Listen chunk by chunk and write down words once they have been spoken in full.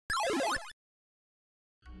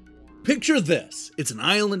Picture this, it's an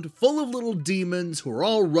island full of little demons who are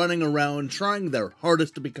all running around trying their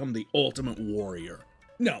hardest to become the ultimate warrior.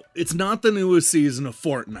 No, it's not the newest season of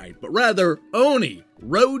Fortnite, but rather Oni,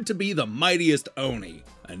 Road to be the Mightiest Oni.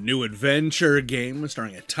 A new adventure game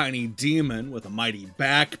starring a tiny demon with a mighty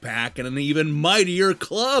backpack and an even mightier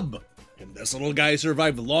club. Can this little guy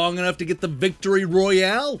survive long enough to get the victory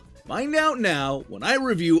royale? Find out now when I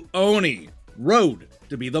review Oni, Road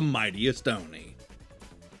to be the Mightiest Oni.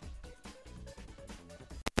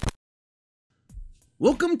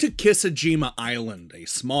 Welcome to Kisajima Island, a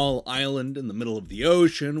small island in the middle of the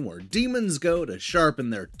ocean where demons go to sharpen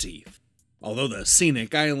their teeth. Although the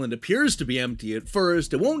scenic island appears to be empty at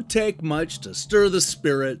first, it won't take much to stir the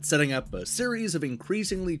spirit, setting up a series of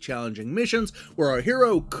increasingly challenging missions where our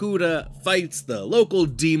hero Kuda fights the local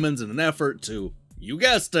demons in an effort to, you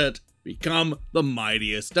guessed it, become the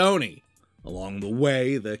Mightiest Oni. Along the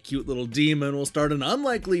way, the cute little demon will start an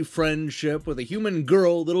unlikely friendship with a human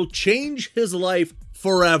girl that'll change his life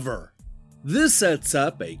forever. This sets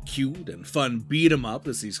up a cute and fun beat-em-up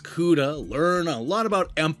that sees Kuda learn a lot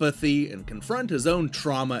about empathy and confront his own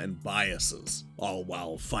trauma and biases, all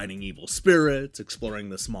while fighting evil spirits, exploring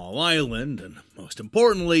the small island, and most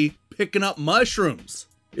importantly, picking up mushrooms.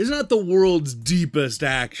 It's not the world's deepest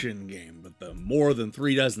action game, but the more than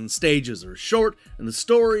 36 stages are short, and the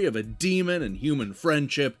story of a demon and human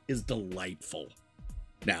friendship is delightful.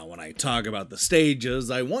 Now, when I talk about the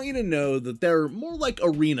stages, I want you to know that they're more like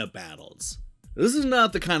arena battles. This is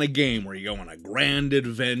not the kind of game where you go on a grand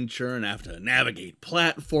adventure and have to navigate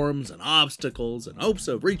platforms and obstacles in hopes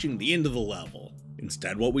of reaching the end of the level.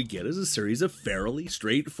 Instead, what we get is a series of fairly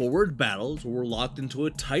straightforward battles where we're locked into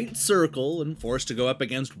a tight circle and forced to go up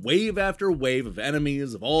against wave after wave of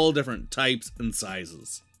enemies of all different types and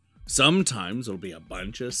sizes. Sometimes it'll be a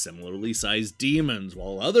bunch of similarly sized demons,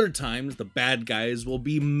 while other times the bad guys will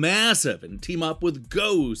be massive and team up with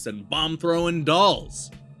ghosts and bomb-throwing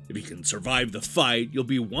dolls. If you can survive the fight, you'll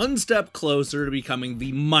be one step closer to becoming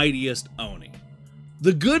the Mightiest Oni.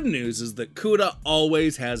 The good news is that Kuda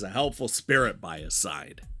always has a helpful spirit by his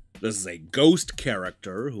side. This is a ghost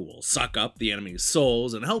character who will suck up the enemy's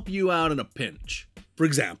souls and help you out in a pinch. For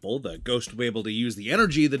example, the ghost will be able to use the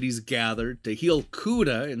energy that he's gathered to heal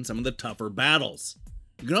Kuda in some of the tougher battles.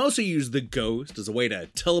 You can also use the ghost as a way to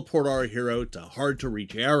teleport our hero to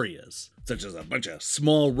hard-to-reach areas, such as a bunch of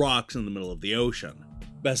small rocks in the middle of the ocean.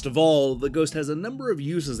 Best of all, the ghost has a number of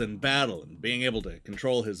uses in battle, and being able to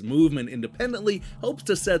control his movement independently helps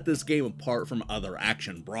to set this game apart from other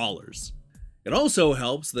action brawlers. It also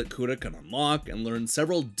helps that Kuda can unlock and learn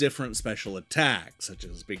several different special attacks, such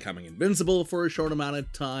as becoming invincible for a short amount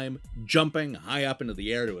of time, jumping high up into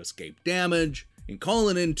the air to escape damage, and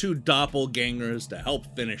calling in 2 doppelgangers to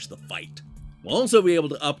help finish the fight. We'll also be able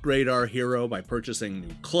to upgrade our hero by purchasing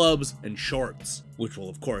new clubs and shorts, which will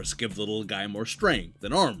of course give the little guy more strength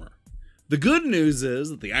and armor. The good news is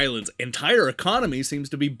that the island's entire economy seems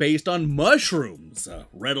to be based on mushrooms, a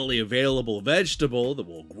readily available vegetable that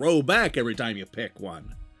will grow back every time you pick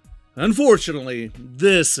one. Unfortunately,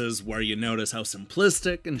 this is where you notice how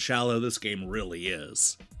simplistic and shallow this game really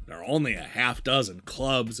is. There are only a half dozen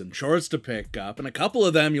clubs and shorts to pick up, and a couple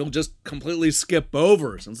of them you'll just completely skip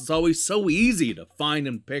over since it's always so easy to find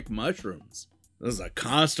and pick mushrooms. This is a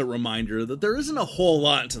constant reminder that there isn't a whole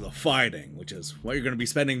lot to the fighting, which is what you're going to be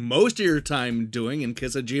spending most of your time doing in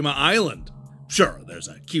Kisajima Island. Sure, there's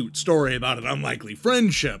a cute story about an unlikely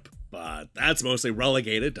friendship, but that's mostly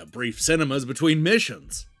relegated to brief cinemas between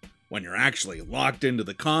missions. When you're actually locked into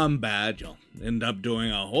the combat, you'll end up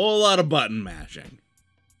doing a whole lot of button mashing.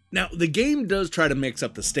 Now, the game does try to mix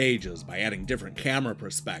up the stages by adding different camera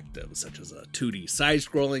perspectives, such as a 2D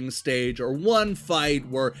side-scrolling stage or one fight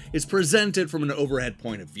where it's presented from an overhead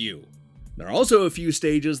point of view. There are also a few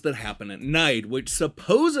stages that happen at night, which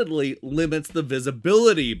supposedly limits the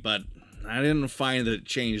visibility, but I didn't find that it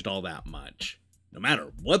changed all that much. No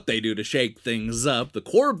matter what they do to shake things up, the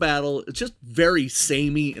core battle is just very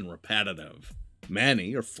samey and repetitive.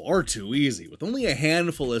 Many are far too easy, with only a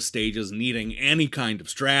handful of stages needing any kind of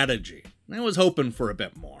strategy. I was hoping for a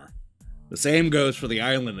bit more. The same goes for the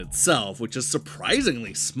island itself, which is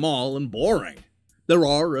surprisingly small and boring. There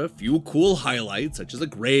are a few cool highlights, such as a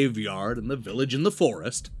graveyard and the village in the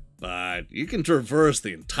forest, but you can traverse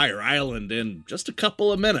the entire island in just a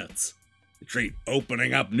couple of minutes. They treat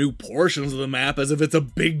opening up new portions of the map as if it's a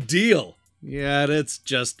big deal, yet it's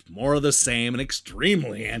just more of the same and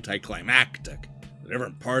extremely anticlimactic. The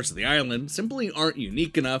different parts of the island simply aren't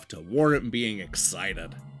unique enough to warrant being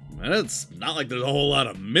excited. And it's not like there's a whole lot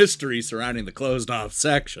of mystery surrounding the closed-off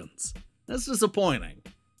sections. That's disappointing.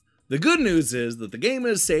 The good news is that the game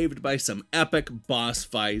is saved by some epic boss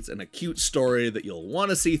fights and a cute story that you'll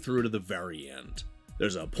want to see through to the very end.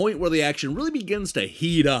 There's a point where the action really begins to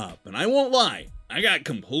heat up, and I won't lie, I got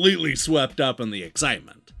completely swept up in the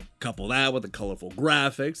excitement. Couple that with the colorful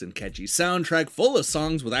graphics and catchy soundtrack full of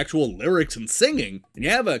songs with actual lyrics and singing, and you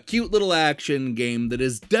have a cute little action game that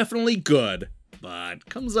is definitely good, but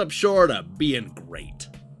comes up short of being great.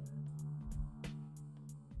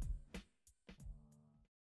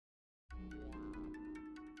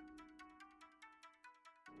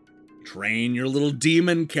 Train your little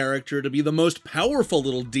demon character to be the most powerful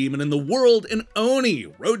little demon in the world in Oni,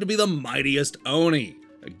 Road to be the Mightiest Oni,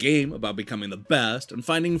 a game about becoming the best and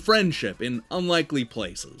finding friendship in unlikely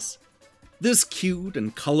places. This cute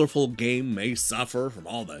and colorful game may suffer from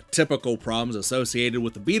all the typical problems associated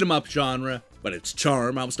with the beat-em-up genre, but its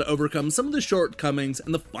charm helps to overcome some of the shortcomings,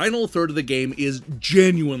 and the final third of the game is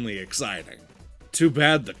genuinely exciting. Too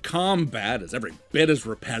bad the combat is every bit as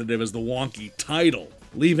repetitive as the wonky title,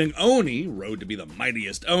 leaving Oni, Road to be the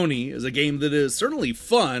Mightiest Oni, is a game that is certainly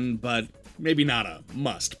fun, but maybe not a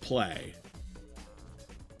must-play.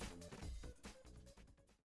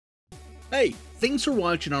 Hey, thanks for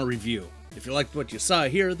watching our review. If you liked what you saw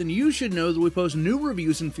here, then you should know that we post new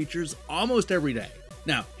reviews and features almost every day.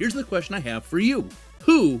 Now, here's the question I have for you.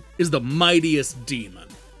 Who is the mightiest demon?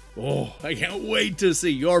 Oh, I can't wait to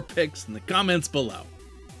see your picks in the comments below.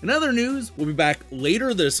 In other news, we'll be back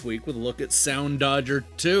later this week with a look at Sound Dodger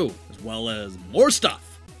 2, as well as more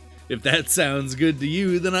stuff. If that sounds good to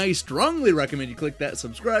you, then I strongly recommend you click that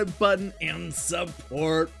subscribe button and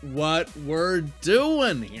support what we're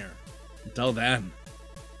doing here. Until then,